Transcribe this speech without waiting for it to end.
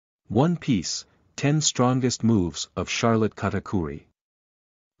One Piece, 10 Strongest Moves of Charlotte Katakuri.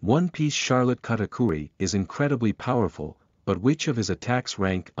 One Piece Charlotte Katakuri is incredibly powerful, but which of his attacks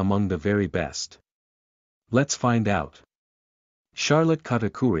rank among the very best? Let's find out. Charlotte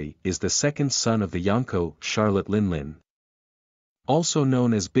Katakuri is the second son of the Yonko Charlotte Linlin, also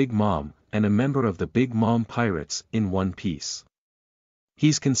known as Big Mom, and a member of the Big Mom Pirates in One Piece.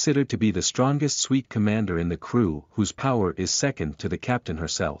 He's considered to be the strongest sweet commander in the crew, whose power is second to the captain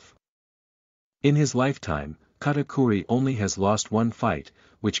herself. In his lifetime, Katakuri only has lost one fight,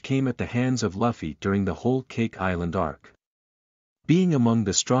 which came at the hands of Luffy during the whole Cake Island arc. Being among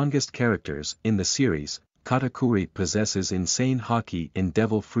the strongest characters in the series, Katakuri possesses insane haki and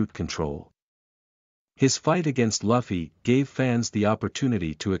devil fruit control. His fight against Luffy gave fans the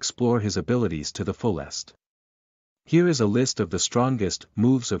opportunity to explore his abilities to the fullest. Here is a list of the strongest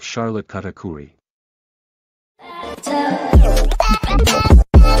moves of Charlotte Katakuri.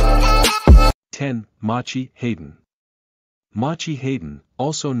 10. Machi Hayden. Machi Hayden,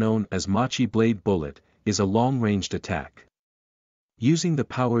 also known as Machi Blade Bullet, is a long-ranged attack. Using the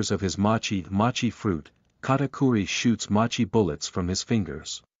powers of his Machi fruit, Katakuri shoots Machi bullets from his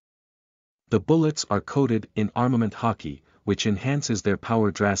fingers. The bullets are coated in armament haki, which enhances their power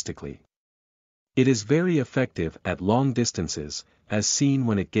drastically. It is very effective at long distances, as seen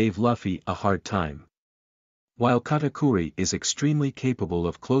when it gave Luffy a hard time. While Katakuri is extremely capable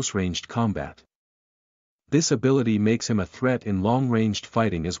of close-ranged combat. This ability makes him a threat in long-ranged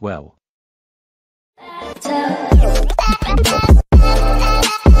fighting as well.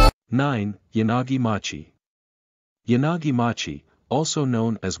 9. Yanagi Machi. Yanagi Machi, also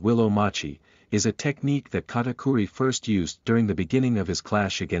known as Willow Machi, is a technique that Katakuri first used during the beginning of his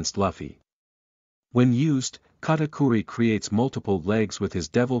clash against Luffy. When used, Katakuri creates multiple legs with his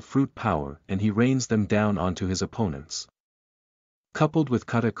devil fruit power and he rains them down onto his opponents. Coupled with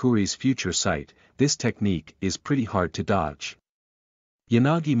Katakuri's future sight, this technique is pretty hard to dodge.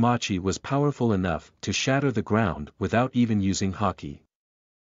 Yanagi Machi was powerful enough to shatter the ground without even using haki.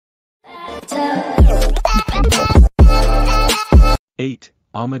 8.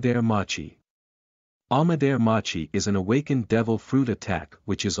 Amadare Machi. Amadare Machi is an awakened devil fruit attack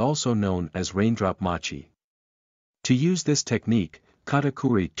which is also known as Raindrop Machi. To use this technique,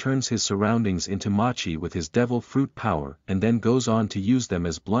 Katakuri turns his surroundings into Machi with his devil fruit power and then goes on to use them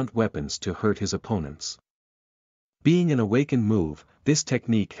as blunt weapons to hurt his opponents. Being an awakened move, this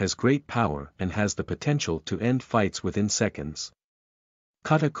technique has great power and has the potential to end fights within seconds.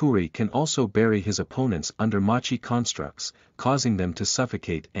 Katakuri can also bury his opponents under Machi constructs, causing them to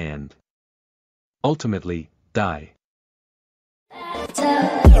suffocate and ultimately die.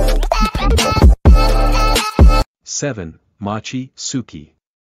 7. Machi Tsuki.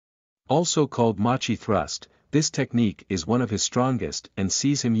 Also called Machi Thrust, this technique is one of his strongest and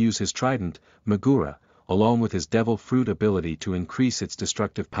sees him use his trident, Magura, along with his devil fruit ability to increase its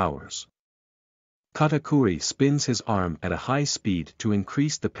destructive powers. Katakuri spins his arm at a high speed to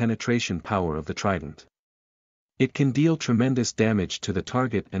increase the penetration power of the trident. It can deal tremendous damage to the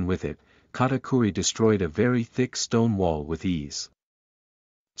target and with it, Katakuri destroyed a very thick stone wall with ease,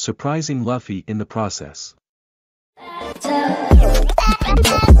 surprising Luffy in the process.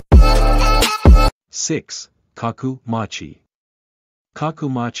 6. Kaku Machi.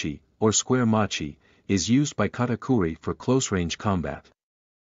 Kaku Machi, or Square Machi, is used by Katakuri for close-range combat.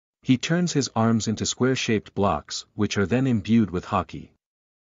 He turns his arms into square-shaped blocks, which are then imbued with haki.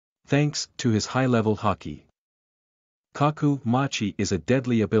 Thanks to his high-level haki, Kaku Machi is a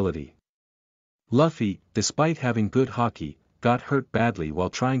deadly ability. Luffy, despite having good haki, got hurt badly while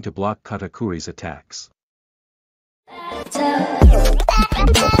trying to block Katakuri's attacks.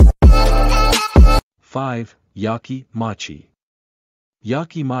 5. Yaki Machi.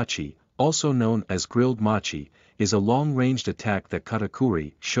 Yaki Machi, also known as Grilled Machi, is a long-ranged attack that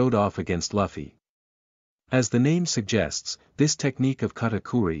Katakuri showed off against Luffy. As the name suggests, this technique of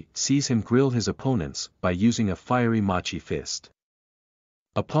Katakuri sees him grill his opponents by using a fiery Machi fist.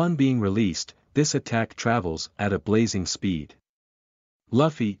 Upon being released, this attack travels at a blazing speed.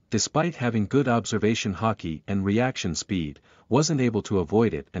 Luffy, despite having good observation haki and reaction speed, wasn't able to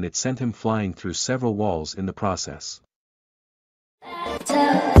avoid it and it sent him flying through several walls in the process.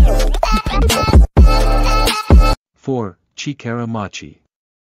 4. Chikara Machi.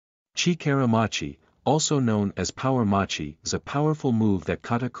 Chikara Machi, also known as Power Machi, is a powerful move that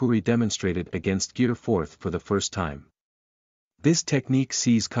Katakuri demonstrated against Gear 4th for the first time. This technique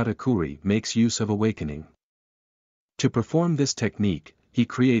sees Katakuri makes use of awakening. To perform this technique, he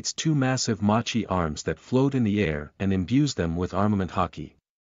creates two massive Machi arms that float in the air and imbues them with armament haki.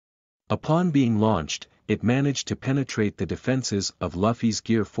 Upon being launched, it managed to penetrate the defenses of Luffy's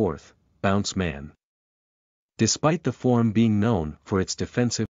Gear 4th, Bounce Man. Despite the form being known for its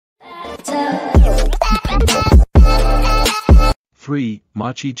defensive 3.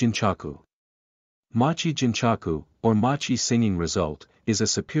 Machi Jinchaku. Machi Jinchaku, or Machi Singing Result, is a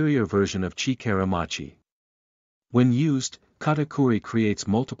superior version of Chikara Machi. When used, Katakuri creates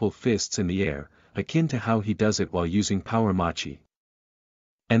multiple fists in the air, akin to how he does it while using Power Machi,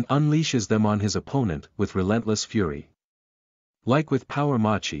 and unleashes them on his opponent with relentless fury. Like with Power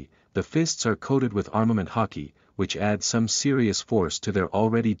Machi, the fists are coated with armament haki, which adds some serious force to their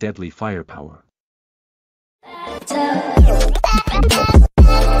already deadly firepower.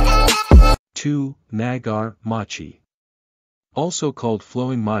 2. Nagar Machi. Also called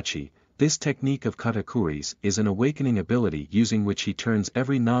Flowing Machi, this technique of Katakuri's is an awakening ability using which he turns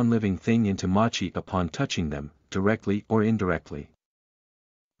every non-living thing into Machi upon touching them, directly or indirectly.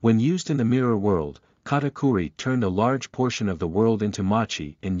 When used in the mirror world, Katakuri turned a large portion of the world into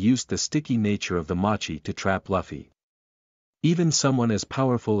Machi and used the sticky nature of the Machi to trap Luffy. Even someone as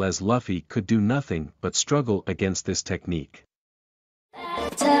powerful as Luffy could do nothing but struggle against this technique.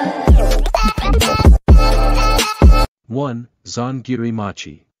 1. Zangiry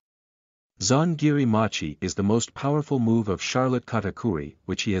Machi. Zangiry Machi is the most powerful move of Charlotte Katakuri,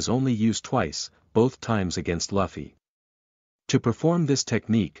 which he has only used twice, both times against Luffy. To perform this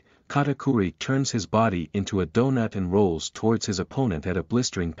technique, Katakuri turns his body into a donut and rolls towards his opponent at a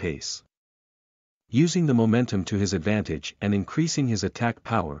blistering pace. Using the momentum to his advantage and increasing his attack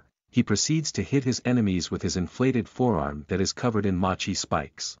power, he proceeds to hit his enemies with his inflated forearm that is covered in Machi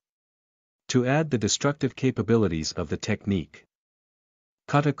spikes. To add the destructive capabilities of the technique,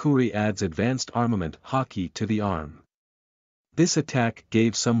 Katakuri adds advanced armament haki to the arm. This attack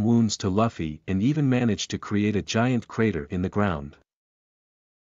gave some wounds to Luffy and even managed to create a giant crater in the ground.